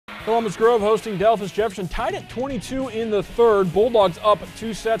Columbus Grove hosting Delphos. Jefferson tied at 22 in the third. Bulldogs up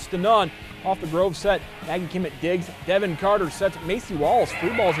 2-0. Off the Grove set, Maggie Kimmett digs. Devin Carter sets Macy Wallace.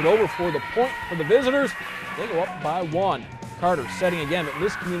 Free balls it over for the point for the visitors. They go up by 1. Carter setting again, but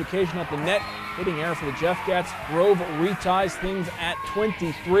miscommunication at the net. Hitting error for the Jeff Cats. Grove reties things at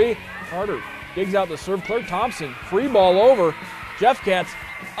 23. Carter digs out the serve. Claire Thompson, free ball over. Jeff Cats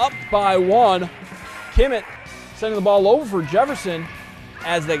up by 1. Kimmett sending the ball over for Jefferson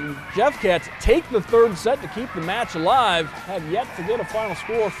as the Jeff Cats take the third set to keep the match alive. Have yet to get a final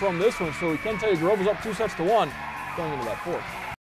score from this one, so we can tell you Grove is up 2-1 going into that fourth.